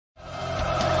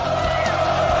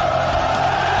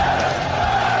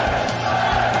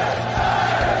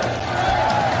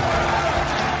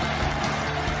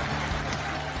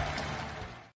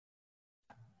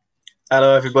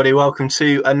Hello, everybody. Welcome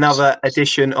to another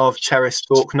edition of Terrace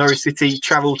Talk. Norwich City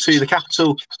travel to the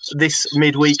capital this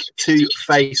midweek to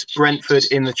face Brentford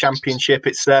in the Championship.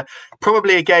 It's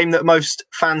probably a game that most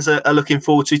fans are looking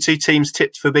forward to. Two teams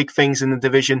tipped for big things in the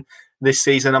division this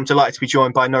season. I'm delighted to be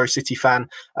joined by Norwich City fan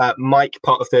Mike,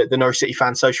 part of the Norwich City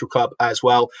Fan Social Club as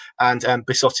well, and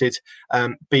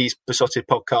B's Besotted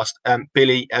podcast,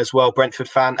 Billy as well, Brentford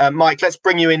fan. Mike, let's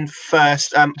bring you in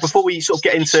first. Before we sort of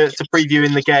get into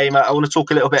previewing the game, I want to talk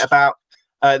a little bit about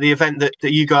the event that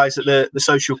you guys at the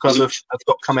Social Club have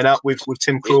got coming up with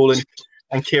Tim Krul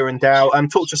and Kieran Dow.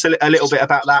 Talk to us a little bit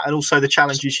about that, and also the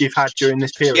challenges you've had during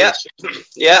this period.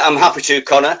 Yeah, I'm happy to,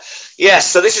 Connor. Yes,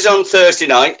 so this is on Thursday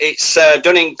night. It's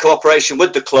done in cooperation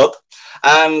with the club.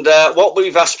 And what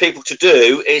we've asked people to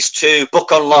do is to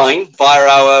book online via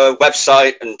our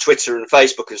website and Twitter and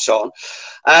Facebook and so on.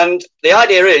 And the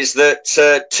idea is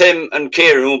that Tim and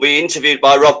Kieran will be interviewed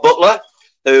by Rob Butler,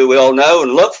 who we all know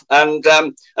and love, and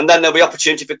then there'll be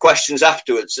opportunity for questions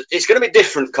afterwards. It's going to be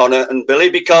different, Connor and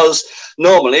Billy, because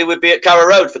normally we'd be at Carrow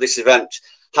Road for this event.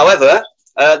 However,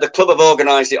 the club have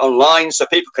organised it online so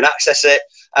people can access it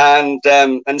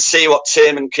and see what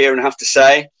Tim and Kieran have to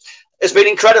say. There's been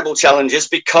incredible challenges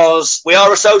because we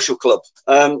are a social club.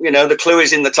 The clue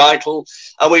is in the title,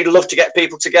 and we'd love to get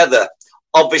people together.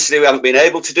 Obviously, we haven't been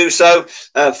able to do so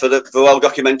for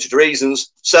well-documented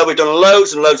reasons. So we've done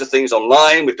loads and loads of things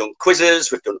online. We've done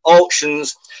quizzes, we've done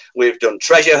auctions, we've done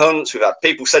treasure hunts. We've had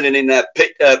people sending in their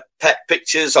pet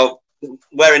pictures of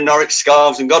wearing Norwich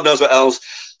scarves and God knows what else.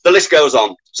 The list goes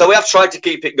on. So we have tried to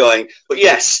keep it going. But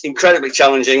yes, incredibly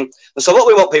challenging. And so what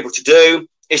we want people to do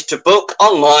is to book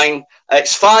online.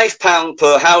 It's £5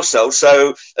 per household.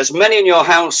 So as many in your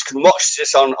house can watch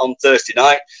this on Thursday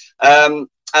night.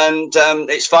 And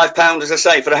it's £5, as I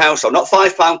say, for the household. Not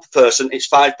 £5 per person, it's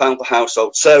 £5 per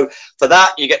household. So for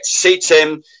that, you get to see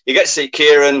Tim, you get to see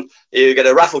Kieran, you get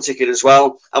a raffle ticket as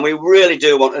well. And we really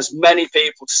do want as many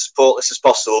people to support this as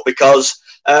possible because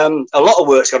a lot of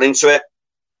work's gone into it.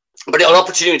 But an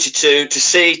opportunity to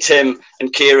see Tim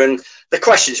and Kieran. The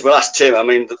questions we'll ask Tim,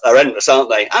 are endless, aren't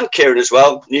they? And Kieran as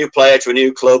well, new player to a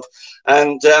new club.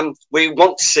 And we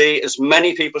want to see as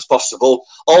many people as possible,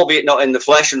 albeit not in the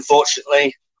flesh,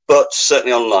 unfortunately, but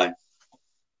certainly online.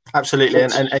 Absolutely.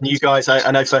 And you guys,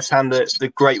 I know firsthand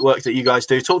the great work that you guys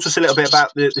do. Talk to us a little bit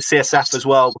about the CSF as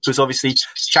well, because obviously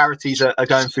charities are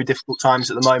going through difficult times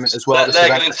at the moment as well. They're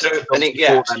going through,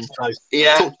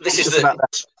 this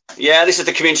is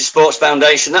the Community Sports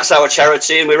Foundation. That's our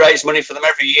charity, and we raise money for them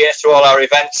every year through all our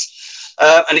events.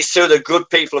 And it's through the good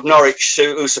people of Norwich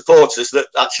who support us that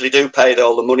actually do pay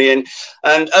all the money in.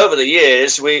 And over the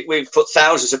years, we've put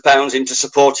thousands of pounds into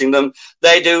supporting them.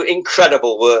 They do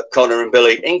incredible work, Connor and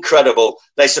Billy, incredible.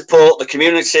 They support the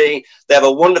community. They have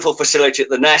a wonderful facility at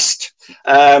the Nest,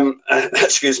 and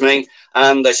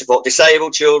they support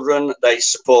disabled children. They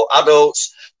support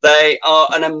adults. They are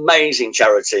an amazing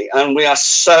charity, and we are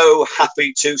so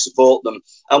happy to support them,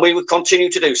 and we would continue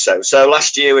to do so. So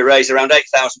last year we raised around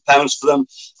 £8,000 for them,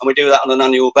 and we do that on an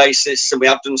annual basis, and we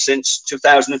have done since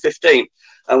 2015.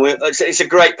 And it's a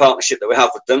great partnership that we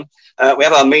have with them. We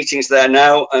have our meetings there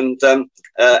now, and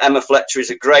Emma Fletcher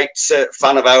is a great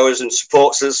fan of ours and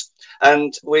supports us,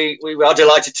 and we are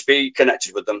delighted to be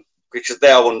connected with them because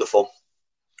they are wonderful.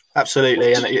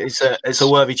 Absolutely, and it's a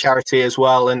worthy charity as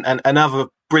well, and another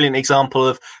brilliant example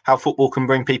of how football can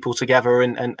bring people together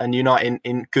and unite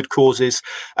in good causes.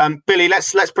 Billy,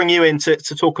 let's bring you in to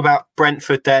talk about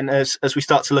Brentford then as we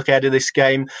start to look ahead of this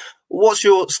game. What's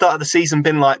your start of the season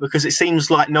been like? Because it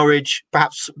seems like Norwich,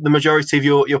 perhaps the majority of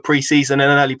your pre-season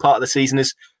and an early part of the season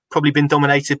has probably been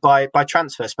dominated by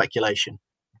transfer speculation.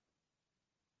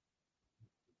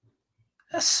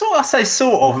 I say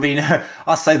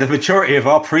the majority of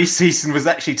our pre-season was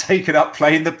actually taken up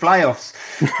playing the playoffs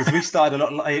because we started a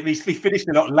lot late. We finished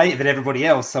a lot later than everybody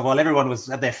else. So while everyone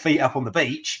had their feet up on the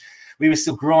beach, we were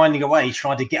still grinding away,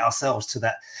 trying to get ourselves to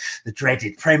the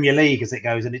dreaded Premier League as it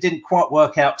goes. And it didn't quite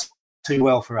work out too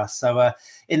well for us. So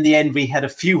in the end, we had a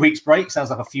few weeks break. Feels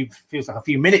like a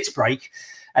few minutes break.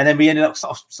 And then we ended up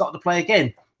starting to play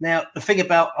again. Now, the thing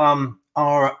about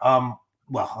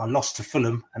I lost to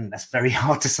Fulham, and that's very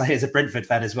hard to say as a Brentford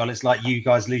fan as well. It's like you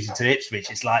guys losing to Ipswich.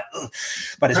 It's like, ugh.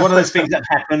 But it's one of those things that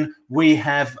happen. We've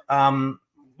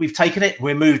taken it.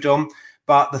 We're moved on.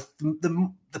 But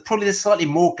the probably the slightly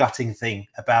more gutting thing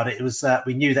about it was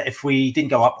we knew that if we didn't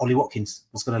go up, Ollie Watkins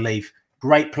was going to leave.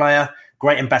 Great player,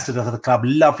 great ambassador for the club,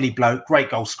 lovely bloke, great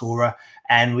goal scorer.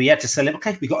 And we had to sell him.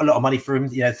 Okay, we got a lot of money for him,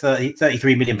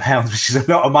 33 million pounds, which is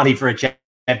a lot of money for a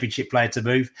championship player to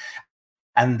move.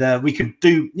 And we can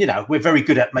do, we're very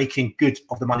good at making good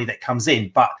of the money that comes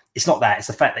in. But It's not that. It's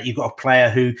the fact that you've got a player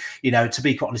who, to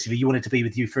be quite honest with you wanted to be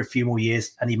with you for a few more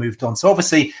years and he moved on. So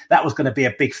obviously that was going to be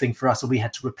a big thing for us and we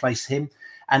had to replace him.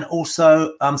 And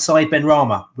also Saeed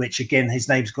Benrahma, which again, his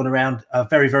name's gone around. A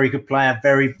very, very good player,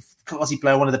 very classy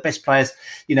player, one of the best players,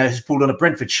 who's pulled on a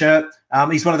Brentford shirt.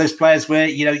 He's one of those players where,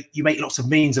 you make lots of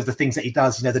memes of the things that he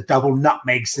does, the double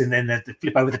nutmegs and then the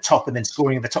flip over the top and then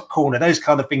scoring in the top corner, those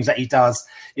kind of things that he does,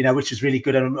 which is really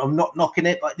good. And I'm not knocking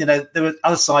it, but, there were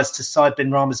other sides to Saeed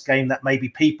Benrahma's game that maybe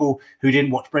people who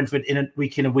didn't watch Brentford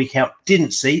week in and week out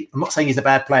didn't see. I'm not saying he's a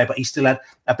bad player, but he still had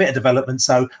a bit of development.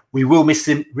 So we will miss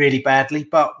him really badly,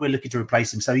 but we're looking to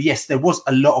replace him. So yes, there was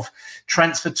a lot of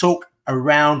transfer talk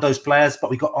around those players, but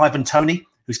we got Ivan Toney,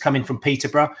 who's coming from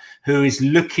Peterborough, who is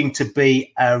looking to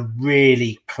be a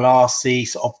really classy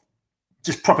sort of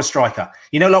just proper striker.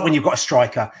 Like when you've got a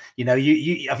striker,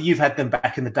 you've had them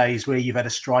back in the days where you've had a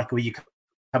striker where you come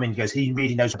in and goes, he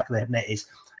really knows what the back of the net is.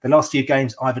 The last few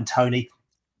games, Ivan Toney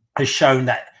has shown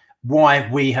that why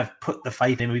we have put the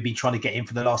faith in. We've been trying to get him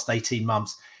for the last 18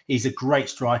 months. He's a great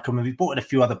striker. And we've brought in a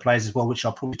few other players as well, which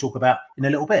I'll probably talk about in a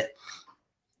little bit.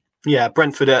 Yeah,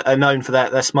 Brentford are known for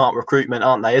their smart recruitment,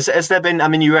 aren't they? Has there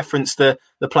been, you referenced the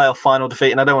playoff final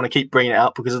defeat, and I don't want to keep bringing it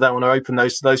up because I don't want to open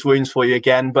those wounds for you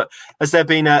again, but has there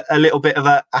been a little bit of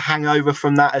a hangover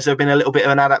from that? Has there been a little bit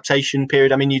of an adaptation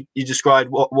period? You described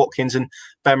Watkins and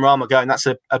Benrahma going, that's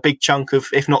a big chunk of,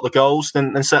 if not the goals,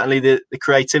 then certainly the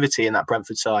creativity in that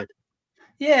Brentford side.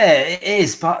 Yeah, it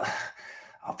is, but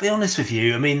I'll be honest with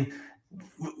you,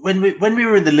 when we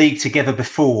were in the league together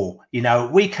before,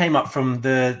 we came up from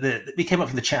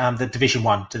the Division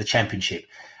 1 to the Championship,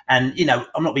 and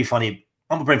I'm not being funny.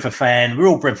 I'm a Brentford fan. We're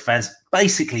all Brentford fans.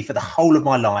 Basically, for the whole of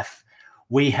my life,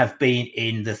 we have been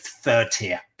in the third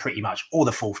tier, pretty much, or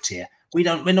the fourth tier.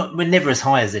 We're never as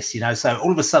high as this, So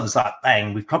all of a sudden, it's like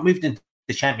bang, we've moved into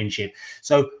the Championship.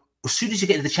 So as soon as you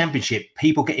get to the Championship,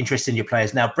 people get interested in your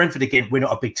players. Now, Brentford, again, we're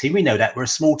not a big team. We know that. We're a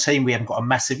small team. We haven't got a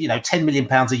massive, £10 million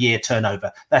a year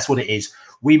turnover. That's what it is.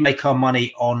 We make our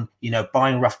money on,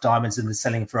 buying rough diamonds and then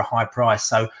selling for a high price.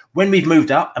 So when we've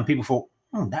moved up and people thought,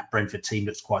 that Brentford team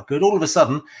looks quite good, all of a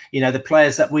sudden, the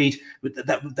players that we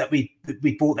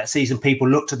bought that season, people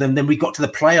looked at them. Then we got to the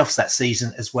playoffs that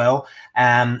season as well.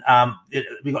 And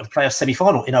we got to the playoff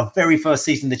semi-final in our very first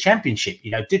season in the Championship.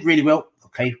 Did really well.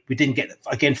 Okay, we didn't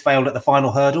failed at the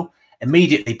final hurdle.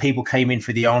 Immediately, people came in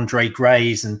for the Andre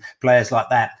Grays and players like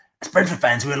that. As Brentford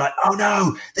fans, we were like, oh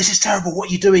no, this is terrible. What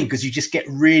are you doing? Because you just get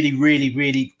really, really,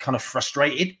 really kind of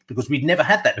frustrated because we'd never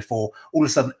had that before. All of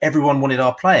a sudden, everyone wanted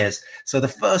our players. So the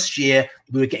first year,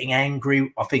 we were getting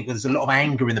angry. I think there's a lot of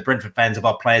anger in the Brentford fans of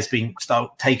our players being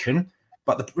taken.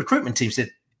 But the recruitment team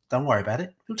said, don't worry about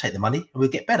it. We'll take the money and we'll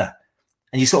get better.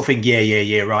 And you sort of think,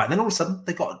 yeah, right. And then all of a sudden,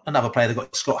 they got another player. They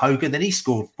got Scott Hogan. Then he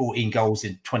scored 14 goals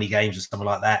in 20 games or something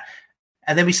like that.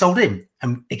 And then we sold him.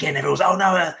 And again, everyone was, oh,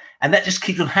 no. And that just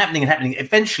keeps on happening and happening.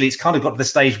 Eventually, it's kind of got to the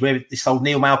stage where they sold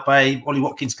Neil Maupay, Ollie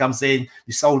Watkins comes in,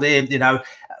 we sold him,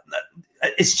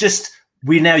 It's just,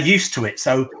 we're now used to it.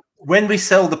 So when we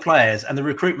sell the players and the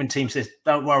recruitment team says,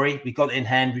 don't worry, we've got it in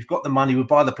hand, we've got the money, we'll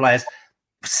buy the players.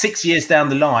 6 years down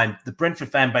the line, the Brentford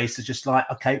fan base is just like,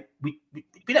 okay, we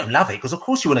don't love it because, of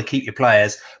course, you want to keep your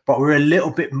players, but we're a little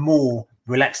bit more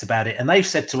relaxed about it. And they've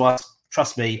said to us,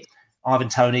 trust me, Ivan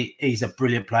Toney, he's a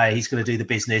brilliant player. He's going to do the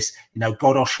business.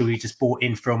 Godosh, who we just bought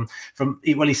in from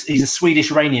he's a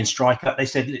Swedish-Iranian striker. They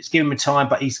said, let's give him time,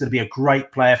 but he's going to be a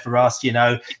great player for us.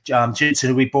 Jensen,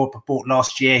 who we bought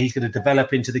last year, he's going to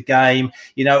develop into the game.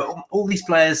 All these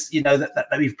players, that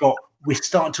we've got, we're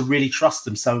starting to really trust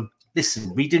them. So,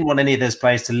 listen, we didn't want any of those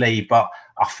players to leave, but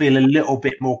I feel a little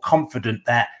bit more confident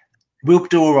that we'll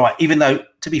do all right, even though,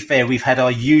 to be fair, we've had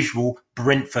our usual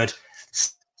Brentford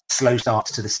slow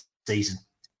starts to the season.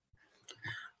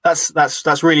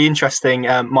 That's really interesting,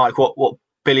 Mike, what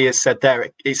Billy has said there.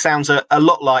 It sounds a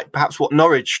lot like perhaps what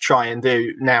Norwich try and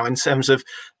do now in terms of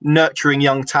nurturing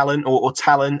young talent or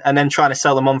talent and then trying to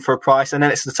sell them on for a price, and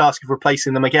then it's the task of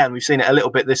replacing them again. We've seen it a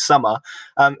little bit this summer.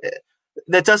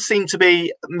 There does seem to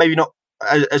be, maybe not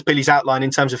as Billy's outlined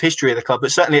in terms of history of the club,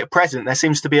 but certainly at present, there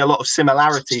seems to be a lot of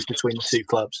similarities between the two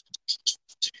clubs.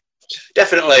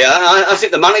 Definitely. I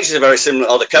think the managers are very similar,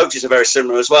 or the coaches are very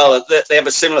similar as well. They have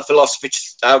a similar philosophy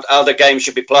to how the game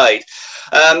should be played.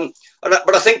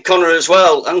 But I think, Connor, as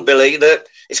well, and Billy, that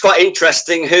it's quite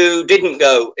interesting who didn't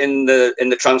go in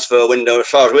the transfer window as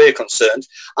far as we're concerned.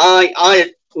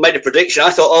 I made a prediction. I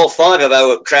thought all 5 of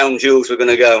our crown jewels were going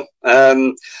to go.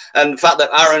 And the fact that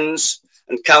Aarons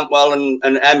and Cantwell and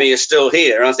Emmy are still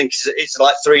here, I think it's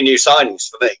like 3 new signings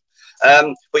for me.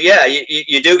 But yeah,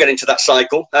 you do get into that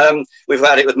cycle. We've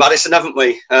had it with Maddison, haven't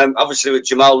we? Obviously with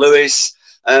Jamal Lewis,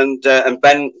 and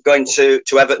Ben going to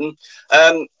Everton.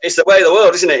 It's the way of the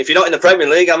world, isn't it? If you're not in the Premier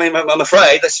League, I mean, I'm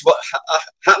afraid that's what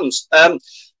happens.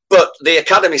 But the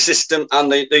academy system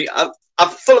and I'm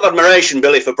full of admiration,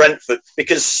 Billy, for Brentford,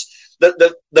 because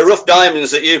the rough diamonds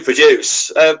that you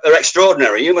produce are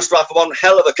extraordinary. You must have one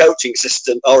hell of a coaching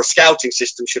system, or a scouting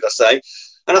system, should I say.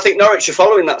 And I think Norwich are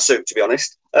following that suit, to be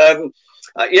honest.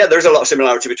 There's a lot of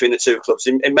similarity between the two clubs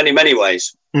in many, many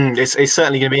ways. It's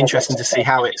certainly going to be interesting to see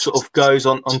how it sort of goes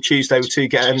on Tuesday with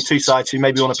two sides who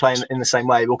maybe want to play in the same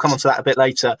way. We'll come on to that a bit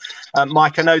later.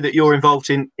 Mike, I know that you're involved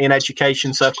in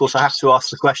education, so of course I have to ask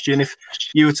the question: if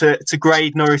you were to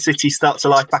grade Norwich City start to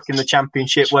life back in the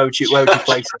Championship, where would you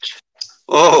place it?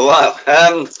 Oh wow!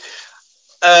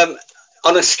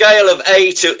 On a scale of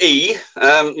A to E,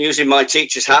 using my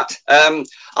teacher's hat,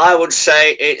 I would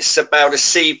say it's about a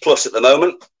C+ at the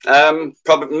moment.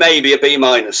 Probably maybe a B-,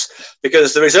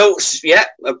 because the results,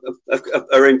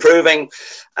 are improving,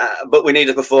 but we need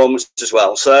a performance as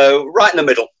well. So right in the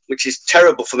middle, which is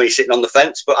terrible for me sitting on the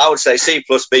fence, but I would say C+,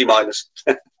 B-.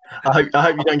 I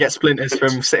hope you don't get splinters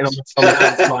from sitting on the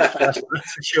fence, Mike. That's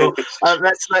for sure.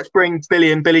 Let's bring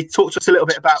Billy in. Billy, talk to us a little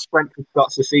bit about Brentford's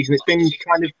starts the season. It's been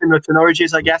kind of similar to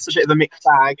Norwich's, I guess, a bit of a mixed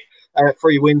bag.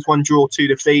 3 wins, 1 draw, 2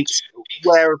 defeats.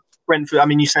 Where Brentford, I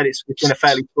mean, you said it's been a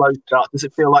fairly slow start. Does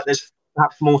it feel like there's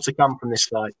perhaps more to come from this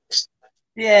side?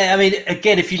 Yeah, I mean,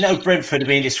 again, if you know Brentford, I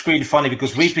mean, it's really funny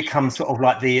because we've become sort of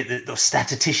like the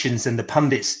statisticians and the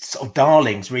pundits sort of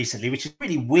darlings recently, which is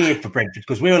really weird for Brentford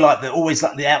because we were always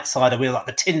like the outsider. We were like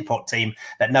the tin pot team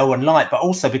that no one liked, but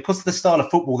also because of the style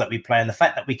of football that we play and the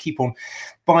fact that we keep on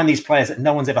buying these players that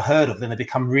no one's ever heard of, then they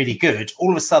become really good.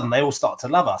 All of a sudden, they all start to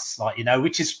love us,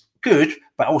 which is good,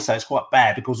 but also it's quite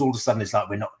bad because all of a sudden it's like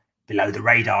we're not below the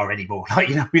radar anymore.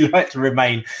 We like to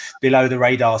remain below the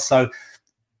radar. So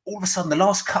all of a sudden, the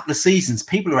last couple of seasons,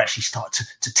 people are actually starting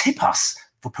to tip us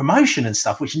for promotion and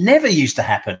stuff, which never used to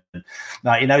happen.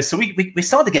 So we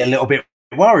started to get a little bit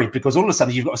worried because all of a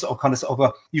sudden you've got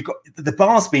you've got the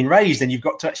bar's been raised and you've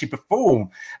got to actually perform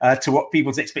to what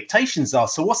people's expectations are.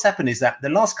 So what's happened is that the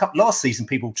last season,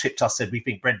 people tipped us, said we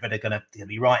think Brentford are going to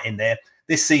be right in there.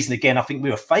 This season again, I think we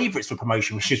were favourites for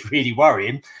promotion, which is really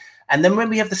worrying. And then when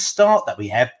we have the start that we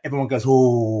have, everyone goes,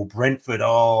 oh, Brentford,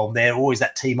 oh, they're always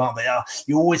that team, aren't they? Oh,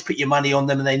 you always put your money on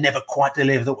them and they never quite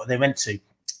deliver what they meant to.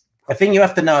 The thing you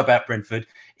have to know about Brentford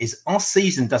is our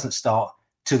season doesn't start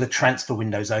till the transfer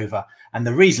window's over. And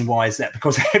the reason why is that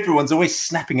because everyone's always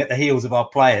snapping at the heels of our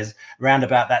players around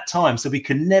about that time. So we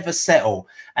can never settle.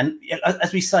 And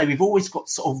as we say, we've always got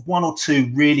sort of 1 or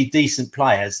 2 really decent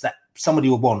players that somebody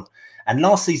will want. And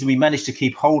last season, we managed to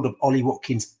keep hold of Ollie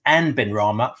Watkins and Ben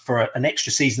Rama for an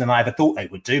extra season than I ever thought they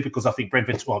would do, because I think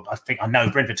Brentford turned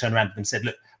around to them and said,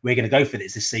 look, we're going to go for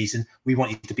this season. We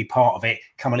want you to be part of it.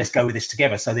 Come on, let's go with this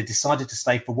together. So they decided to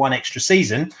stay for 1 extra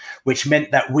season, which meant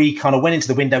that we kind of went into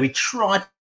the window. We tried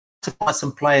to buy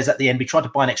some players at the end. We tried to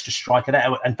buy an extra striker.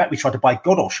 In fact, we tried to buy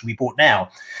Godosh, who we bought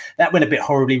now. That went a bit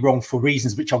horribly wrong for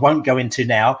reasons which I won't go into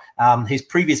now. His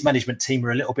previous management team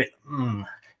were a little bit...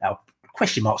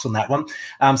 question marks on that one.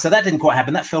 So that didn't quite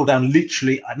happen. That fell down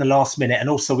literally at the last minute. And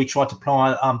also we tried to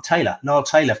apply Niall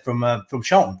Taylor from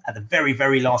Charlton at the very,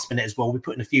 very last minute as well. We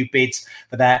put in a few bids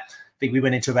for that. I think we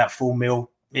went into about 4 mil.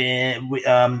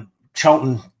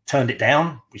 Charlton turned it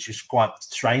down, which was quite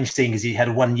strange, seeing as he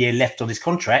had 1 year left on his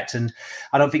contract. And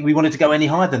I don't think we wanted to go any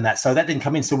higher than that. So that didn't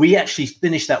come in. So we actually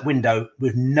finished that window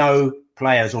with no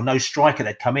players or no striker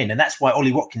that come in. And that's why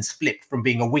Ollie Watkins flipped from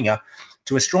being a winger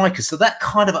to a striker. So that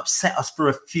kind of upset us for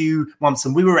a few months.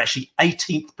 And we were actually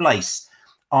 18th place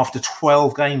after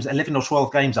 12 games, 11 or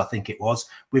 12 games, I think it was,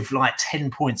 with like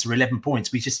 10 points or 11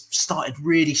 points. We just started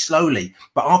really slowly.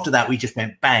 But after that, we just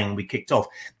went bang, we kicked off.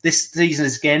 This season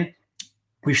is again,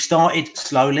 we've started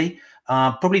slowly,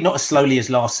 probably not as slowly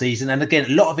as last season. And again,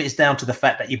 a lot of it is down to the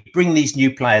fact that you bring these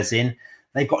new players in.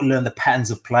 They've got to learn the patterns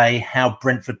of play, how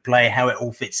Brentford play, how it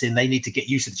all fits in. They need to get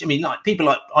used to it. I mean, like people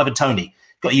like Ivan Toney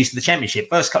got used to the Championship.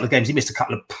 First couple of games, he missed a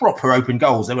couple of proper open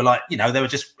goals. They were like, they were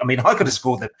just, I mean, I could have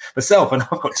scored them myself and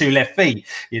I've got 2 left feet,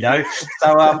 So,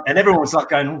 and everyone was like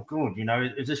going, oh, God,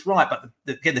 is this right? But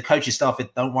the coaching staff,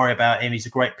 don't worry about him. He's a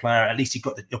great player. At least he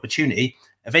got the opportunity.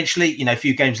 Eventually, a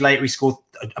few games later, he scored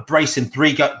a brace in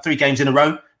 3 games in a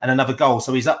row and another goal.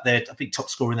 So he's up there, I think, top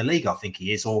scorer in the league, I think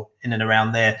he is, or in and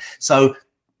around there. So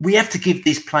we have to give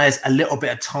these players a little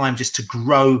bit of time just to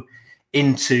grow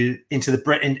into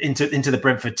the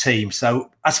Brentford team.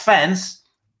 So as fans,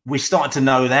 we started to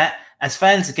know that. As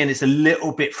fans, again, it's a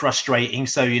little bit frustrating.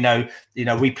 So,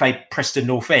 we played Preston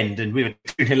North End and we were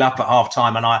 2-0 up at half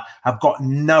time, and I have got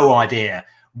no idea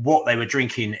what they were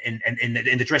drinking in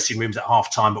the dressing rooms at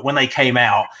half time. But when they came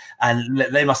out, and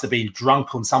they must have been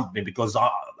drunk on something, because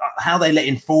how they let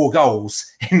in 4 goals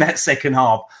in that second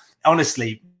half,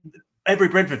 honestly, every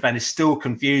Brentford fan is still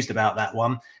confused about that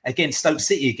one. Against Stoke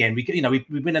City again, we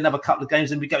win another couple of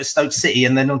games and we go to Stoke City,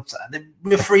 and then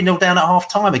we're 3-0 down at half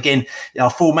time again. Our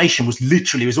formation was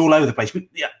all over the place.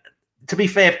 To be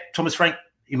fair, Thomas Frank,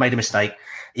 he made a mistake.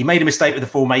 He made a mistake with the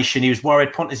formation. He was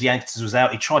worried Pontus Jankins was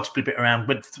out. He tried to flip it around,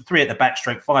 went 3 at the back,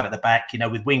 stroke 5 at the back,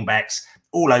 with wing backs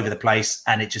all over the place,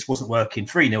 and it just wasn't working.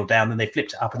 3-0 down, then they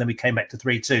flipped it up, and then we came back to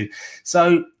 3-2.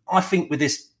 So I think with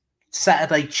this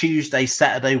Saturday, Tuesday,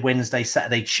 Saturday, Wednesday,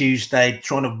 Saturday, Tuesday,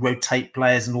 trying to rotate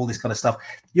players and all this kind of stuff,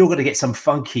 you're going to get some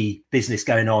funky business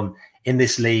going on in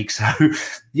this league. So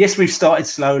yes, we've started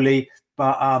slowly,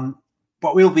 but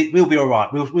we'll be all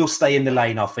right. We'll stay in the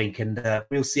lane, I think, and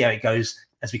we'll see how it goes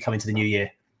as we come into the new year.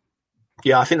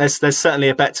 Yeah, I think there's certainly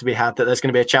a bet to be had that there's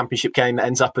going to be a championship game that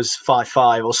ends up as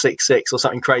 5-5 or 6-6 or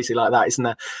something crazy like that, isn't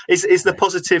there? Is the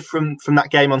positive from that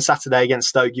game on Saturday against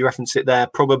Stoke, you referenced it there,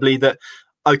 probably that,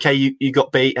 okay, you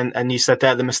got beat and you said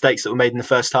there the mistakes that were made in the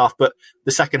first half, but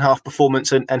the second half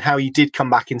performance and how you did come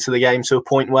back into the game to a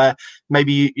point where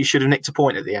maybe you should have nicked a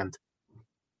point at the end?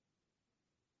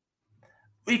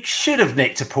 We should have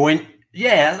nicked a point.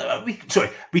 Yeah,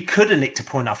 we could have nicked a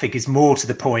point, I think, is more to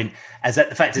the point, as that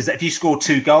the fact is that if you score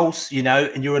 2 goals,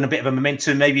 and you're in a bit of a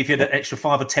momentum, maybe if you had an extra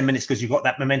 5 or 10 minutes because you got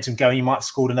that momentum going, you might have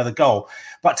scored another goal.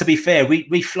 But to be fair,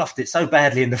 we fluffed it so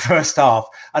badly in the first half.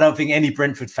 I don't think any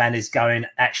Brentford fan is going,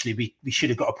 actually, we should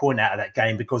have got a point out of that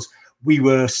game, because we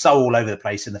were so all over the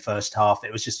place in the first half.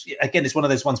 It was just, again, it's one of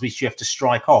those ones which you have to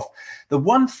strike off. The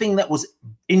one thing that was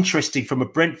interesting from a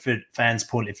Brentford fan's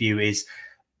point of view is,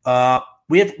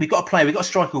 we've got a player, we've got a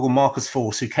striker called Marcus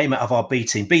Force, who came out of our B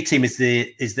team. B team is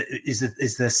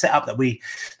the setup that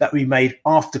we made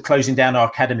after closing down our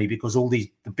academy, because all the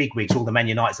bigwigs, all the Man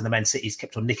Uniteds and the Man Cities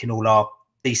kept on nicking all our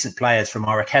decent players from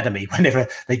our academy whenever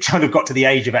they kind of got to the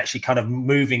age of actually kind of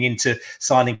moving into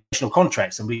signing professional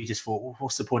contracts. And we just thought, well,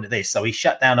 what's the point of this? So we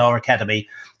shut down our academy,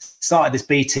 started this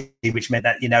B team, which meant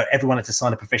that, everyone had to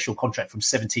sign a professional contract from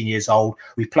 17 years old.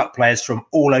 We plucked players from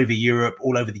all over Europe,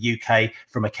 all over the UK,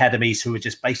 from academies who were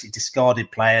just basically discarded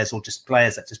players, or just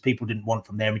players that just people didn't want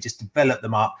from there. And we just developed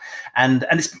them up. And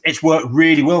it's worked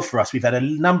really well for us. We've had a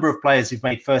number of players who've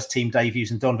made first team debuts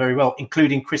and done very well,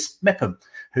 including Chris Mepham,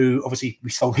 who obviously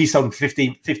he sold him for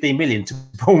 15 million to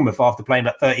Bournemouth after playing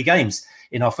about 30 games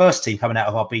in our first team coming out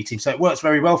of our B team. So it works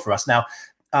very well for us. Now,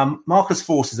 Marcus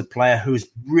Force is a player who is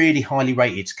really highly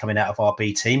rated coming out of our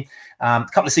B team. A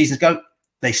couple of seasons ago,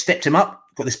 they stepped him up,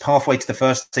 got this pathway to the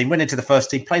first team, went into the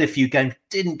first team, played a few games,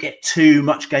 didn't get too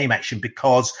much game action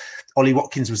because Ollie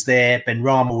Watkins was there, Ben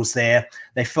Rama was there.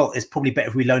 They felt it's probably better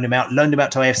if we loaned him out to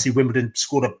AFC Wimbledon,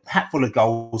 scored a hatful of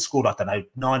goals, scored,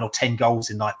 9 or 10 goals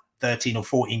in 13 or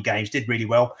 14 games, did really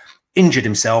well, injured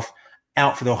himself,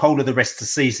 out for the whole of the rest of the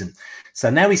season.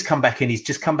 So now he's come back in, he's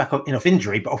just come back off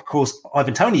injury, but of course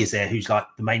Ivan Toney is there, who's like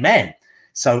the main man.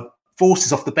 So Force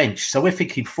is off the bench. So we're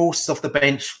thinking Force is off the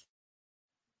bench.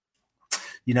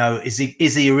 Is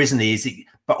he or isn't he?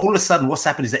 But all of a sudden what's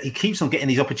happened is that he keeps on getting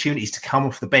these opportunities to come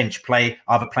off the bench,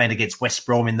 either playing against West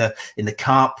Brom in the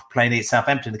Cup, playing against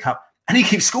Southampton in the Cup, and he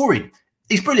keeps scoring.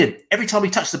 He's brilliant. Every time he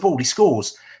touches the ball, he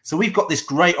scores. So we've got this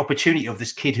great opportunity of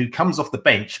this kid who comes off the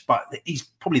bench, but he's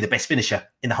probably the best finisher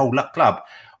in the whole club.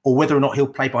 Or whether or not he'll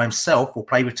play by himself or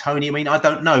play with Tony, I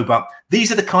don't know. But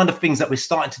these are the kind of things that we're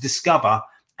starting to discover.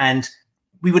 And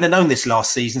we would have known this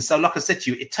last season. So like I said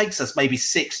to you, it takes us maybe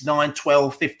 6, 9,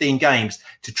 12, 15 games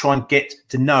to try and get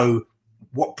to know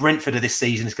what Brentford of this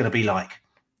season is going to be like.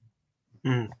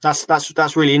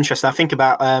 That's really interesting. I think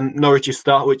about Norwich's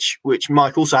start, which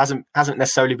Mike also hasn't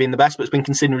necessarily been the best, but it's been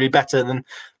considerably better than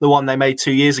the one they made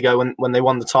 2 years ago when they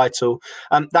won the title.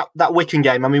 That Wycombe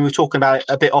game, we were talking about it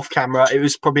a bit off camera. It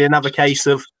was probably another case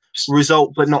of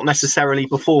result, but not necessarily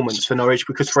performance for Norwich,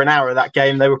 because for an hour of that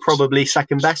game, they were probably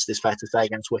second best, it's fair to say,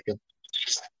 against Wycombe.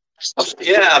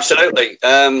 Yeah, absolutely.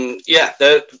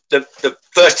 The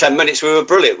first 10 minutes we were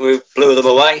brilliant. We blew them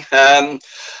away.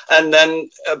 And then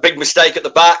a big mistake at the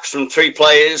back from 3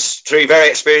 very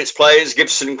experienced players,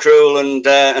 Gibson, Krul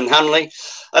and Hanley.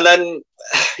 And then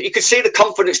you could see the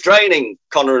confidence draining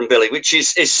Connor and Billy, which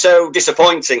is so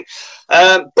disappointing.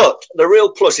 But the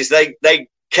real plus is they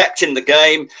kept in the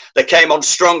game. They came on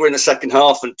stronger in the second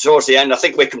half, and towards the end, I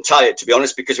think Wycombe tired, to be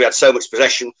honest, because we had so much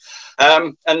possession.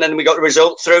 And then we got the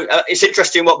result through. It's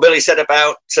interesting what Billy said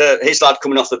about his lad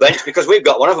coming off the bench, because we've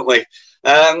got one, haven't we?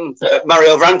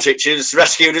 Mario Vrancic, who's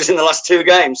rescued us in the last 2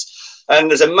 games. And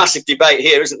there's a massive debate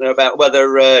here, isn't there, about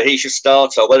whether he should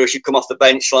start or whether he should come off the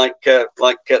bench like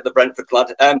the Brentford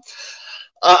lad.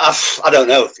 I don't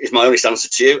know, is my honest answer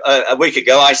to you. A week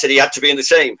ago, I said he had to be in the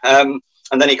team.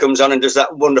 And then he comes on and does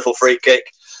that wonderful free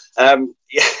kick.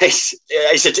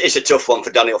 It's a tough one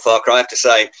for Daniel Farke, I have to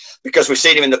say, because we've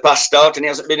seen him in the past start and he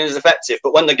hasn't been as effective.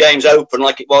 But when the game's open,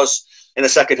 like it was in the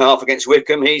second half against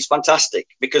Wycombe, he's fantastic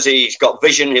because he's got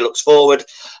vision, he looks forward,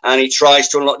 and he tries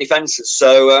to unlock defences.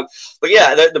 So, but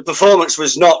yeah, the performance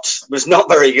was not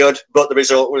very good, but the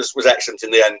result was excellent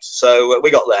in the end. So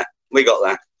we got there.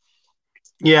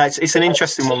 Yeah, it's an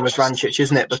interesting one with Vrancic,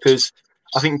 isn't it? Because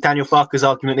I think Daniel Farke's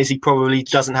argument is he probably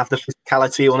doesn't have the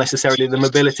physicality or necessarily the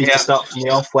mobility to start from the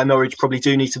off, where Norwich probably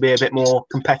do need to be a bit more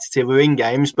competitive within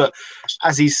games. But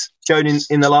as he's shown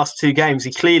in the last 2 games,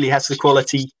 he clearly has the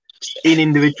quality in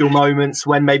individual moments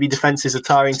when maybe defences are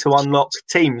tiring to unlock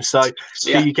teams. So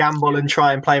do you gamble and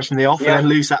try and play him from the off and then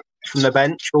lose that from the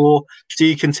bench, or do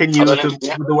you continue with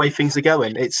the way things are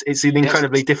going? It's an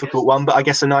incredibly difficult one, but I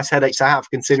guess a nice headache to have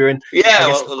considering. Yeah,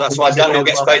 well, that's why Daniel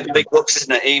gets paid the big bucks,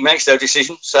 isn't it? He makes those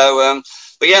decisions. So,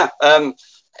 but yeah,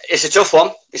 it's a tough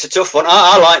one.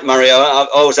 I like Mario. I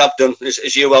always have done,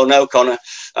 as you well know, Connor.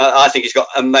 I think he's got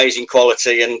amazing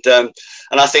quality, and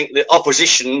I think the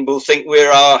opposition will think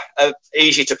we're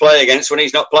easy to play against when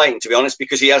he's not playing, to be honest,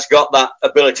 because he has got that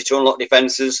ability to unlock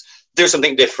defences, do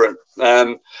something different.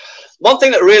 One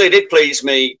thing that really did please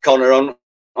me, Connor,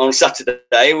 on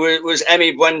Saturday was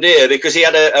Emi Buendia, because he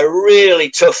had a really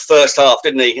tough first half,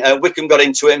 didn't he? Wycombe got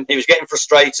into him. He was getting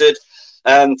frustrated.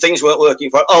 Things weren't working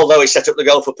for him, although he set up the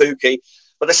goal for Pukki.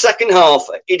 But the second half,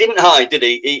 he didn't hide, did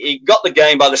he? He got the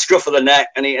game by the scruff of the neck,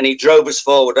 and he drove us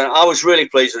forward. And I was really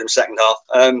pleased with him second half.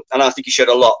 And I think he showed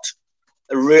a lot.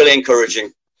 Really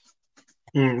encouraging.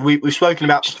 We've spoken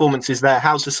about performances there.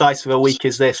 How decisive a week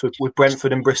is this with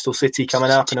Brentford and Bristol City coming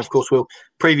up? And of course, we'll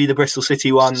preview the Bristol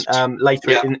City one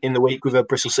later in the week with a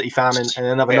Bristol City fan and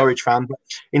another Norwich fan. But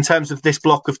in terms of this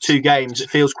block of 2 games, it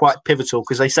feels quite pivotal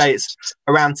because they say it's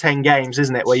around 10 games,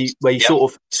 isn't it? Where you sort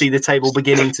of see the table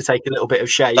beginning to take a little bit of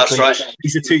shape. That's right.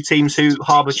 These are 2 teams who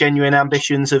harbour genuine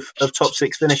ambitions of top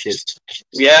 6 finishes.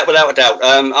 Yeah, without a doubt.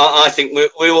 I think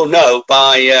we will know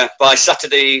by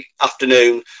Saturday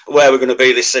afternoon where we're going to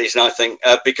be this season, I think,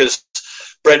 because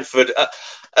Brentford...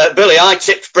 Billy, I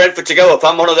tipped Brentford to go up.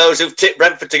 I'm one of those who've tipped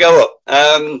Brentford to go up.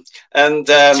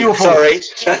 Sorry.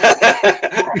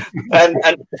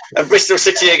 and Bristol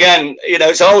City again,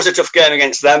 it's always a tough game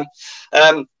against them.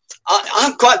 I'm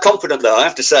quite confident, though, I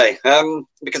have to say,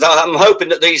 because I'm hoping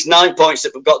that these 9 points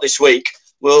that we've got this week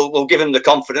will give them the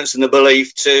confidence and the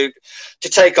belief to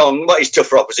take on what is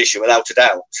tougher opposition, without a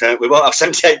doubt. We won't have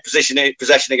 78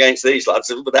 possession against these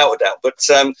lads, without a doubt. But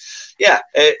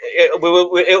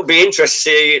it'll be interesting to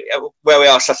see where we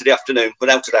are Saturday afternoon,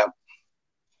 without a doubt.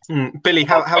 Billy,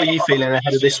 how are you feeling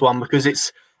ahead of this one? Because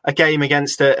it's a game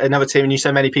against another team, and you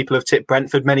say many people have tipped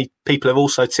Brentford. Many people have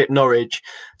also tipped Norwich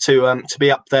to be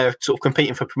up there, sort of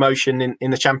competing for promotion in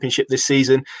the Championship this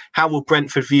season. How will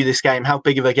Brentford view this game? How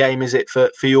big of a game is it for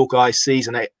your guys'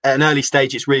 season? At an early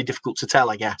stage, it's really difficult to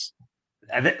tell, I guess.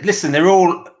 Listen, they're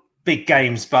all big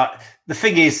games, but the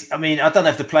thing is, I don't know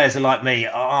if the players are like me.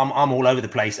 I'm all over the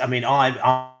place.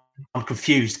 I'm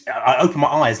confused. I open my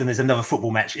eyes and there's another football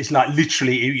match. It's like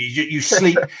literally you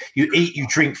sleep, you eat, you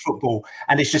drink football,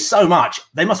 and it's just so much.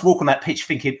 They must walk on that pitch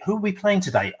thinking, who are we playing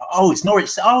today? Oh, it's Norwich.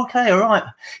 Oh, okay, all right.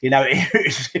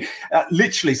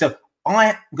 Literally. So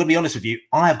I'm going to be honest with you.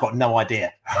 I have got no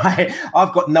idea.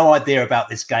 I've got no idea about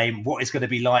this game, what it's going to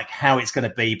be like, how it's going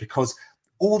to be, because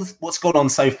what's gone on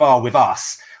so far with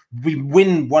us, we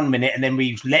win 1 minute and then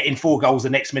we let in 4 goals the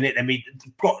next minute, then we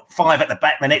got 5 at the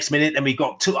back the next minute, then we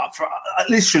got 2 up front.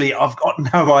 Literally, I've got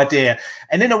no idea.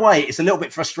 And in a way, it's a little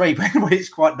bit frustrating, but in a way, it's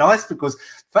quite nice, because the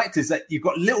fact is that you've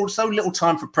got so little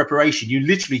time for preparation. You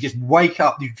literally just wake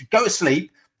up, you go to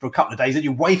sleep for a couple of days, and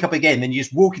you wake up again, then you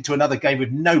just walk into another game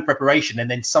with no preparation, and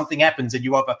then something happens and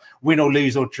you either win or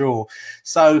lose or draw.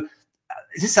 So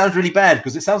this sounds really bad,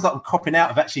 because it sounds like I'm copping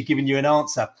out of actually giving you an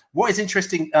answer. What is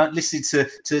interesting, listening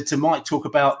to Mike talk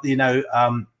about,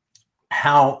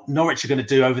 how Norwich are going to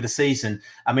do over the season.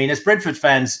 As Brentford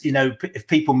fans, if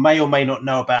people may or may not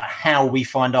know about how we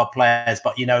find our players,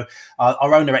 but,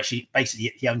 our owner actually,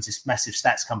 basically, he owns this massive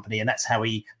stats company, and that's how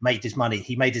he made his money.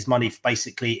 He made his money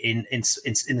basically in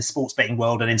the sports betting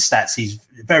world and in stats. He's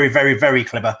very, very, very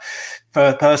clever. For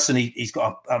a person, he's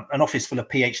got an office full of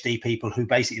PhD people who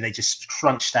basically, they just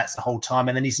crunch stats the whole time,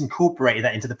 and then he's incorporated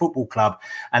that into the football club.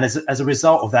 And as a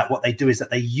result of that, what they do is that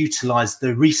they utilize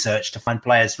the research to find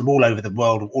players from all over the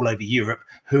world, all over Europe,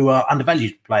 who are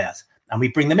undervalued players, and we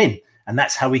bring them in. And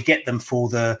that's how we get them for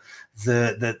the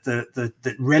the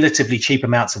relatively cheap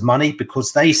amounts of money,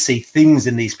 because they see things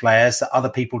in these players that other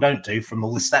people don't do from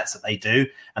all the stats that they do,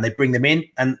 and they bring them in.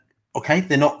 And okay,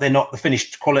 they're not the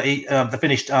finished quality, the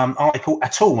finished article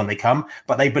at all when they come,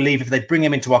 but they believe if they bring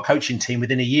them into our coaching team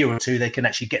within a year or two, they can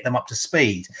actually get them up to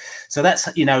speed. So that's,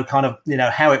 kind of,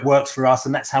 how it works for us.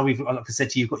 And that's how we've, like I said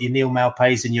to you, you've got your Neil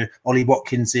Maupay's and your Ollie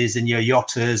Watkinses and your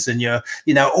Yotters and your,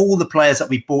 all the players that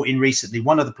we bought in recently.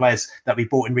 One of the players that we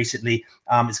bought in recently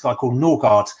is a guy called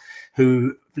Norgard,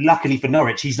 who luckily for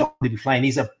Norwich, he's not going to be playing.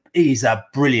 He's a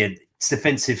brilliant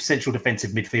central defensive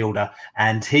midfielder,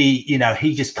 and he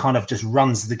just kind of just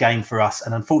runs the game for us.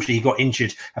 And unfortunately, he got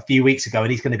injured a few weeks ago, and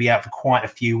he's going to be out for quite a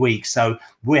few weeks. So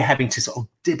we're having to sort of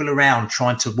dibble around,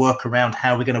 trying to work around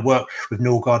how we're going to work with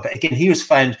Norgard. But again, he was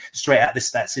found straight out of the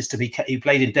stats system. He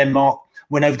played in Denmark,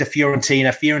 went over to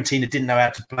Fiorentina. Fiorentina didn't know how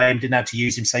to play him, didn't know how to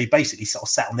use him. So he basically sort of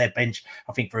sat on their bench,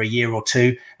 I think, for a year or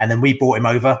two. And then we brought him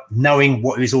over, knowing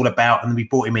what he was all about, and we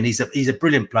brought him in. He's a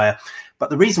brilliant player.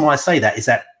 But the reason why I say that is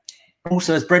that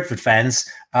also, as Brentford fans,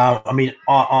 I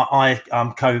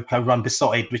co-run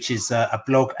S2.E8, which is a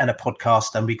blog and a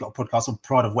podcast, and we've got a podcast on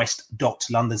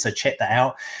prideofwest.london, so check that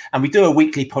out. And we do a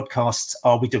weekly podcast,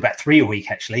 or we do about 3 a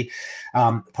week, actually,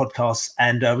 podcasts,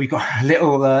 and we've got a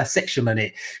little section in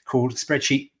it called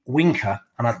Spreadsheet Winker,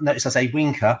 and I noticed I say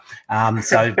Winker,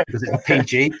 so because it's a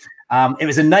PG. It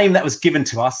was a name that was given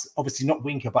to us, obviously not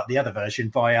Winker, but the other version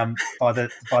by the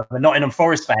Nottingham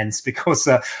Forest fans, because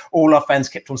all our fans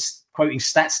kept on quoting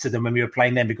stats to them when we were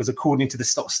playing them, because according to the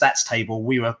stats table,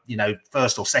 we were,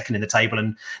 first or second in the table,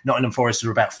 and Nottingham Forest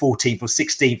were about 14th or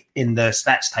 16th in the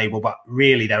stats table, but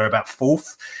really they were about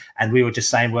 4th. And we were just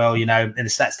saying, well, in the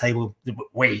stats table, but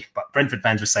Brentford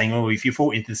fans were saying, oh, if you're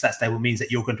 14th in the stats table, it means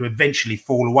that you're going to eventually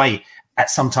fall away at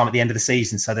some time at the end of the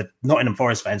season. So the Nottingham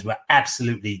Forest fans were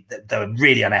they were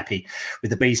really unhappy with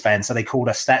the Bees fans. So they called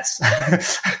us stats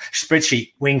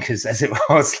spreadsheet winkers, as it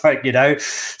was,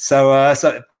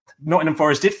 so Nottingham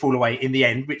Forest did fall away in the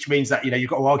end, which means that, you've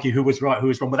got to argue who was right, who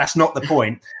was wrong, but that's not the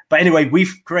point. But anyway,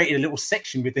 we've created a little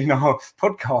section within our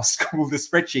podcast called the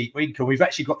Spreadsheet Winker. We've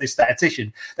actually got this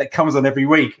statistician that comes on every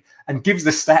week and gives the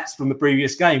stats from the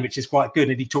previous game, which is quite good.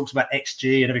 And he talks about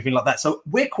XG and everything like that. So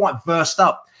we're quite versed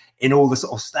up in all the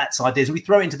sort of stats ideas. We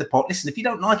throw it into the pot. Listen, if you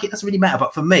don't like it, it doesn't really matter.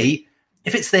 But for me,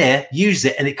 if it's there, use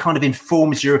it, and it kind of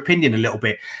informs your opinion a little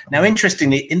bit. Now,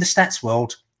 interestingly, in the stats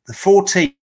world, the 4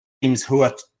 teams who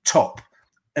are top,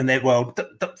 and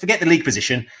forget the league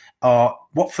position, are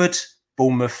Watford,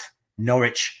 Bournemouth,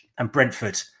 Norwich, and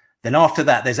Brentford. Then after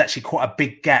that, there's actually quite a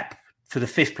big gap for the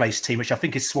 5th place team, which I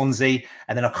think is Swansea,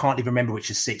 and then I can't even remember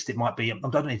which is 6th. It might be, I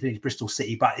don't know if it's Bristol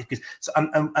City, but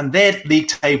and their league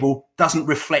table doesn't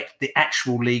reflect the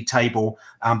actual league table,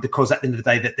 because at the end of the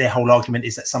day, that their whole argument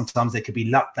is that sometimes there could be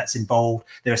luck that's involved.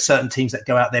 There are certain teams that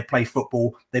go out there, play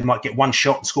football, they might get one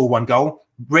shot and score 1 goal.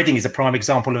 Reading is a prime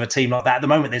example of a team like that. At the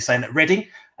moment, they're saying that Reading,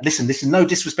 listen, this is no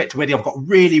disrespect to Reading. I've got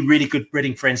really, really good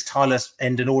Reading friends, Tyler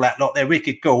End and all that lot. They're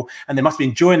wicked cool, and they must be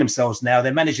enjoying themselves now.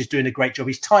 Their manager's doing a great job.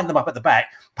 He's tightened them up at the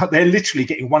back, but they're literally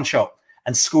getting 1 shot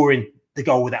and scoring the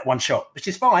goal with that 1 shot, which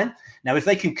is fine. Now, if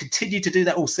they can continue to do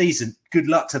that all season, good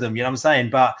luck to them, you know what I'm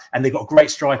saying? And they've got great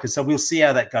strikers, so we'll see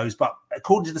how that goes. But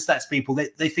according to the stats people,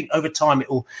 they think over time it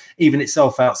will even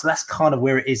itself out. So that's kind of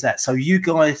where it is at. So you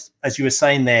guys, as you were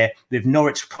saying there, with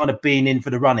Norwich kind of being in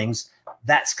for the runnings,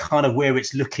 that's kind of where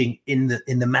it's looking in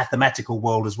the mathematical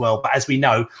world as well. But as we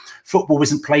know, football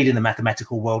isn't played in the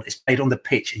mathematical world. It's played on the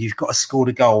pitch, and you've got to score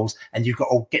the goals, and you've got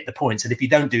to get the points. And if you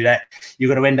don't do that, you're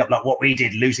going to end up like what we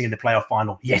did, losing in the playoff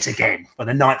final yet again for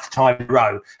the 9th time in a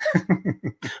row.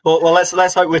 well,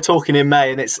 let's hope we're talking in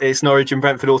May, and it's Norwich and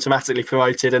Brentford automatically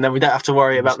promoted, and then we don't have to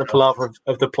worry about the palaver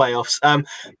of the playoffs. I'm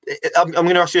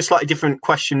going to ask you a slightly different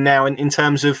question now in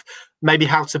terms of maybe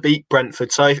how to beat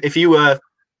Brentford. So if you were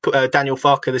Daniel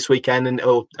Farker this weekend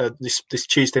or this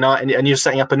Tuesday night, and you're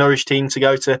setting up a Norwich team to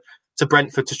go to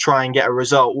Brentford to try and get a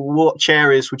result, what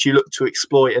areas would you look to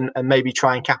exploit and maybe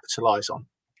try and capitalise on?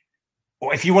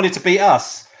 Well, if you wanted to beat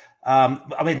us,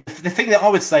 the thing that I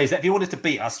would say is that if you wanted to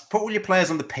beat us, put all your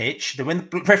players on the pitch, then when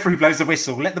the referee blows the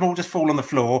whistle, let them all just fall on the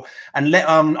floor, and let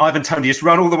Ivan Toney just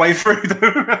run all the way through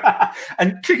them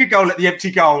and kick a goal at the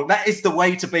empty goal. That is the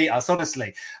way to beat us,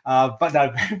 honestly. But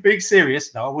no, being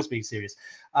serious. No, I was being serious.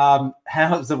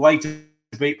 How's the way to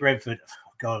beat Brentford?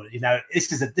 Oh, God,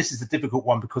 this is a difficult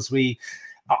one, because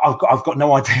I've got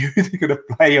no idea who they're going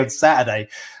to play on Saturday.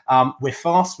 We're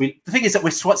fast. The thing is that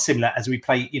we're quite similar as we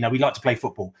play. We like to play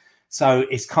football. So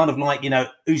it's kind of like,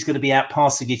 who's going to be out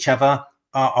passing each other?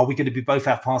 Are we going to be both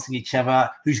out passing each other?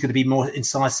 Who's going to be more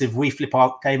incisive? We flip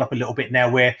our game up a little bit now,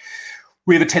 where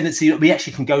we have a tendency that we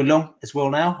actually can go long as well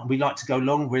now. We like to go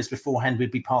long, whereas beforehand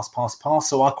we'd be pass.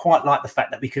 So I quite like the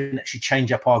fact that we can actually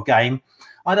change up our game.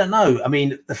 I don't know. I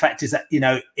mean, the fact is that,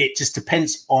 it just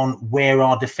depends on where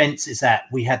our defence is at.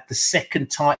 We had the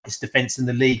second tightest defence in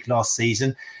the league last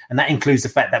season, and that includes the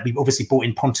fact that we obviously brought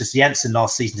in Pontus Jansson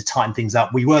last season to tighten things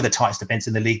up. We were the tightest defence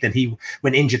in the league. Then he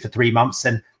went injured for 3 months,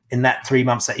 and in that 3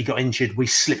 months that he got injured, we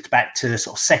slipped back to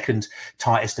sort of second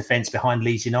tightest defence behind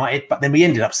Leeds United. But then we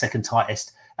ended up second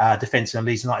tightest defence on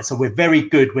Leeds United. So we're very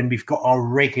good when we've got our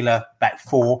regular back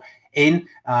four in,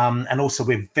 and also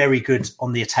we're very good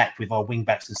on the attack with our wing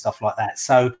backs and stuff like that.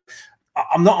 So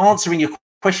I'm not answering your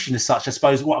question as such. I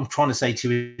suppose what I'm trying to say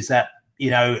to you is that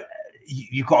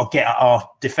you've got to get at our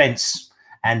defence,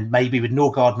 and maybe with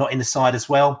Norgard not in the side as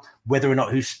well, whether or not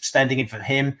who's standing in for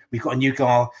him. We've got a new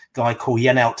guy called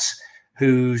Jenelt,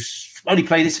 who's only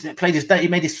he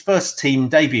made his first team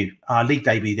debut, league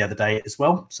debut the other day as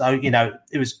well. So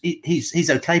he's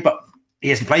okay, but he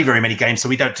hasn't played very many games, so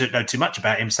we don't know too much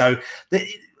about him. So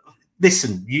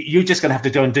listen, you're just going to have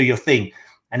to go and do your thing.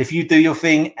 And if you do your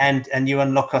thing and you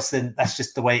unlock us, then that's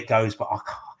just the way it goes. But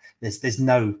there's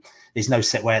no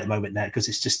set way at the moment now, because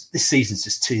it's just, this season's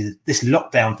just this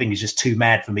lockdown thing is just too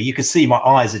mad for me. You can see my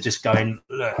eyes are just going,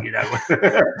 look,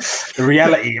 the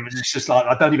reality of it is just like,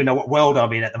 I don't even know what world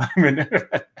I'm in at the moment.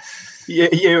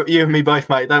 You and me both,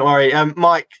 mate. Don't worry.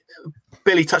 Mike,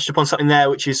 Billy touched upon something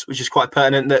there, which is quite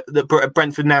pertinent, that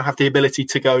Brentford now have the ability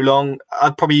to go long.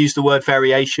 I'd probably use the word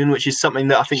variation, which is something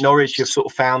that I think Norwich have sort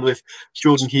of found with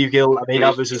Jordan Hugill. I mean,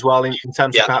 others as well in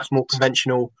terms of perhaps more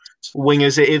conventional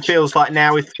wingers. It feels like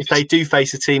now if they do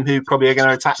face a team who probably are going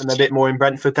to attack them a bit more in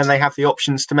Brentford, then they have the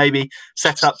options to maybe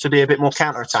set up to be a bit more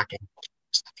counter-attacking.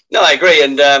 No, I agree.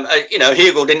 And,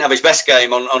 Hugill didn't have his best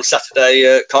game on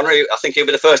Saturday, Connor. I think he'll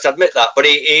be the first to admit that. But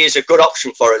he is a good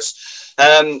option for us.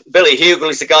 Billy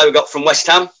Hugill is the guy we got from West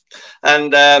Ham.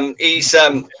 And he's... I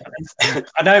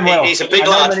know him well. He's a big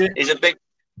lad. He's a big...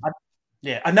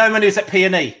 I know him when he was at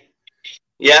P&E.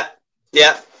 Yeah.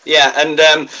 And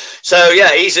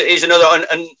he's another...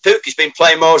 And Pukki's been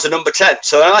playing more as a number 10.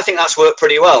 So I think that's worked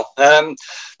pretty well.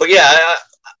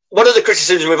 One of the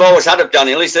criticisms we've always had of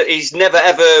Daniel is that he's never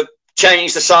ever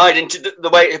changed the side into the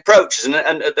way it approaches and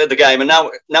the game, and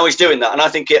now he's doing that, and I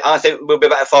think we'll be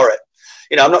better for it.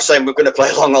 I'm not saying we're going to play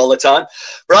long all the time,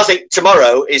 but I think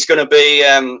tomorrow is going to be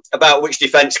about which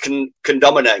defence can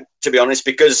dominate. To be honest,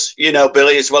 because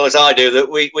Billy as well as I do that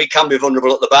we can be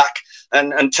vulnerable at the back,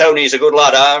 and Tony's a good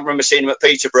lad. I remember seeing him at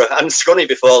Peterborough and Scunny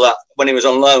before that when he was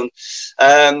on loan.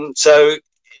 So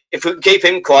if we can keep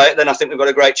him quiet, then I think we've got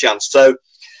a great chance. So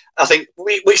I think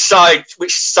which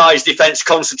side's defence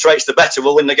concentrates the better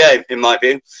will win the game, in my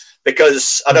view.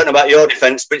 Because I don't know about your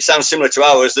defence, but it sounds similar to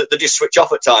ours, that they just switch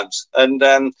off at times. And,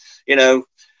 that'll be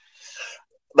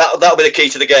the key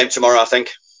to the game tomorrow, I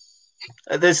think.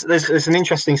 There's an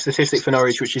interesting statistic for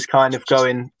Norwich, which is kind of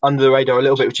going under the radar a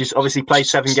little bit, which is obviously played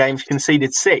 7 games,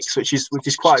 conceded 6, which is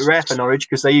quite rare for Norwich,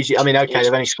 because they usually,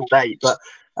 they've only scored 8, but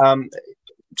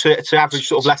to average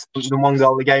sort of less than 1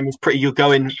 goal a game is pretty good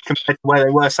going compared to where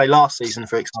they were, say, last season,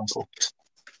 for example.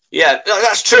 Yeah,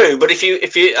 that's true. But if you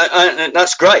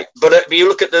that's great. But if you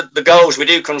look at the goals we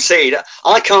do concede,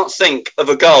 I can't think of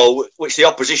a goal which the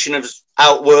opposition has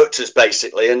outworked us,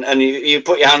 basically. And you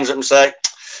put your hands up and say,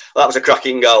 well, that was a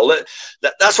cracking goal.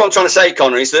 That's what I'm trying to say,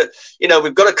 Connor, is that,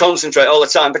 we've got to concentrate all the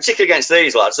time, particularly against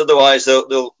these lads. Otherwise,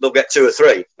 they'll get 2 or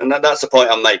 3. And that's the point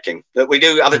I'm making. That we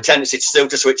do have a tendency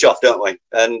to switch off, don't we?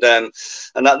 And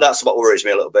that's what worries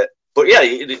me a little bit. But yeah,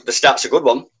 the stats are a good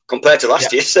one compared to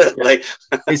last year, certainly.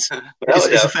 It's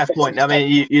a fair point. I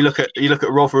mean, you look at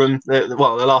Rotherham. The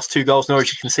last 2 goals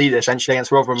Norwich conceded essentially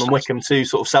against Rotherham and Wickham, 2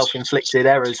 sort of self-inflicted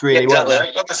errors. Really, exactly.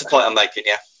 Well. That's the point I'm making.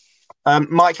 Yeah.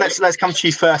 Mike, let's come to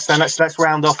you first, then. Let's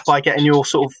round off by getting your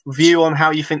sort of view on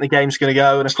how you think the game's going to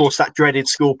go, and of course that dreaded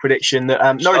score prediction that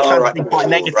Norwich fans have been quite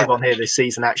negative on here this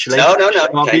season. Actually, no.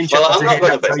 I'll be interested to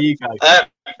hear how you go.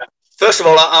 First of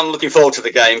all, I'm looking forward to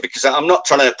the game because I'm not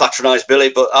trying to patronise Billy,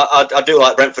 but I do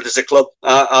like Brentford as a club.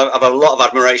 I have a lot of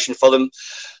admiration for them.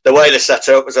 The way they're set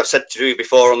up, as I've said to you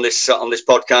before on this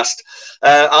podcast,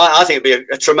 I think it'd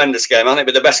be a tremendous game. I think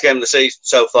it'd be the best game of the season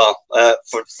so far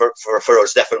for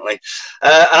us, definitely.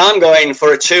 And I'm going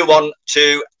for a 2-1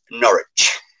 to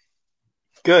Norwich.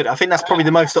 Good. I think that's probably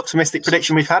the most optimistic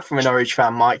prediction we've had from a Norwich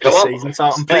fan, Mike, this season. So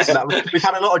I'm pleased with that. We've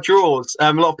had a lot of draws,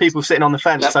 a lot of people sitting on the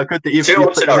fence. So good that you've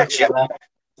put the Norwich there.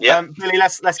 Yeah. Billy,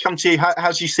 let's come to you.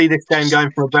 How do you see this game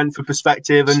going from a Brentford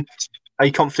perspective? And are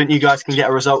you confident you guys can get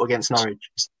a result against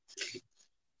Norwich?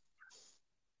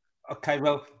 Okay,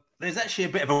 well, there's actually a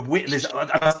bit of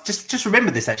a just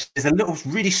remember this. Actually, there's a little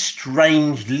really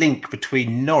strange link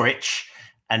between Norwich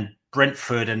and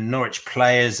Brentford and Norwich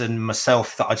players and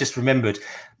myself that I just remembered.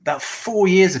 About 4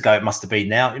 years ago, it must have been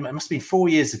now. It must have been 4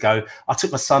 years ago. I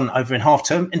took my son over in half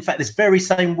term. In fact, this very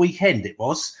same weekend it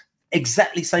was.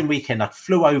 Exactly same weekend. I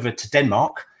flew over to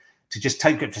Denmark to just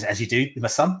take it, as you do with my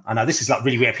son. I know this is like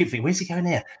really weird. People think, where's he going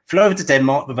here? Flew over to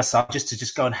Denmark with my son just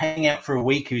to go and hang out for a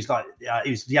week. He was like, he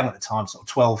was young at the time, sort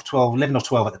of 11 or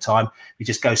 12 at the time. We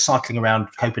just go cycling around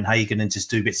Copenhagen and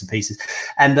just do bits and pieces.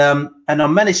 And I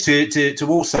managed to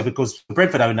also, because the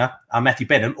Brentford owner, Matthew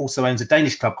Benham, also owns a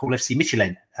Danish club called FC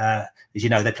Michelin. As you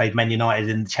know, they played Man United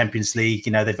in the Champions League.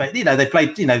 They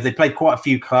played quite a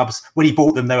few clubs. When he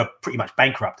bought them, they were pretty much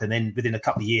bankrupt. And then within a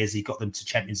couple of years, he got them to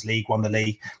Champions League, won the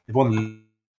league. They've won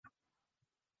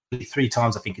the league 3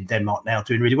 times, I think, in Denmark now,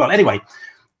 doing really well. Anyway,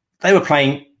 they were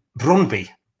playing Brøndby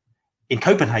in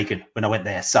Copenhagen when I went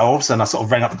there. So all of a sudden I sort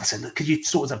of rang up and I said, look, could you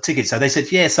sort us out tickets? So they said,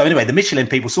 yeah. So anyway, the Michelin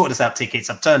people sorted us out tickets.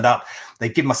 I've turned up. They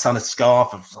give my son a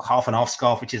scarf, a half and half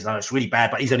scarf, which is, it's really bad,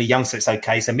 but he's only young, so it's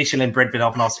okay. So Michelin, Brentford,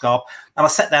 half and half scarf. And I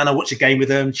sat down, I watched a game with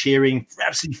them, cheering,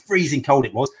 absolutely freezing cold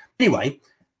it was. Anyway,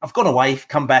 I've gone away,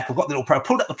 come back. I've got the little I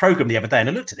pulled up the program the other day and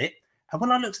I looked at it. And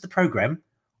when I looked at the program,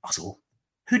 I saw,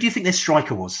 who do you think their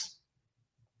striker was?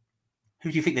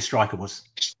 Who do you think their striker was?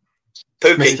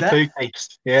 Pookie.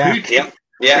 Yeah. Pookie.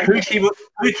 Yeah.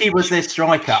 Pookie was their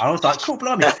striker. I was like, cool,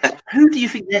 blimey. Who do you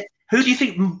think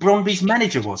Brøndby's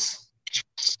manager was?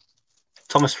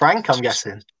 Thomas Frank, I'm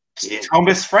guessing. Yeah.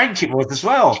 Thomas Frank it was as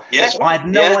well. Yeah. I had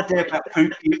no idea about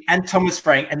Pookie and Thomas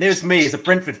Frank. And there's me as a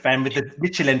Brentford fan with the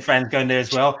Michelin fans going there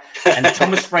as well. And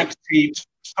Thomas Frank's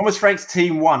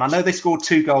team won. I know they scored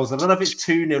 2 goals. I don't know if it's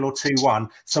 2-0 or 2-1.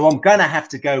 So I'm going to have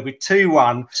to go with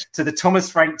 2-1 to the Thomas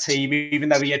Frank team, even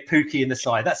though he had Pookie in the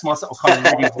side. That's my sort of kind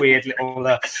of really weird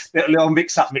little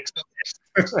mix-up.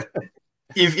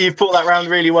 You've pulled that round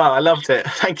really well. I loved it.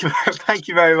 Thank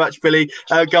you very much, Billy.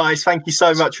 Guys, thank you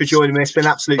so much for joining me. It's been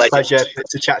an absolute pleasure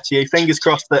to chat to you. Fingers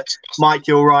crossed that, Mike,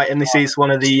 you're right, and this is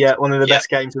one of the best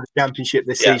games of the Championship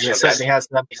this season. It certainly has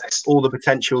all the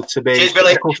potential to be. Cheers,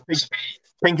 Billy. Of course,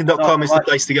 Pinkin.com is the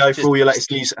place to go for all your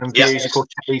latest news and views. Of course,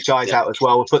 check these guys out as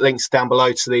well. We'll put links down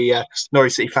below to the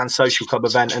Norwich City Fans Social Club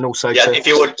event, and also if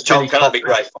you would, Tom, that'd be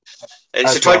great.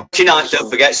 It's the 29th, don't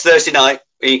forget. It's Thursday night.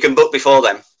 You can book before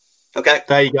then. Okay.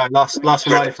 There you go. Last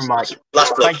reminder from Mike.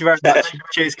 Thank you very much.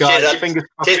 Cheers, guys. Cheers, Fingers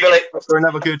crossed Billy. for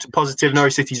another good, positive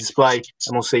Norwich City display,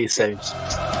 and we'll see you soon.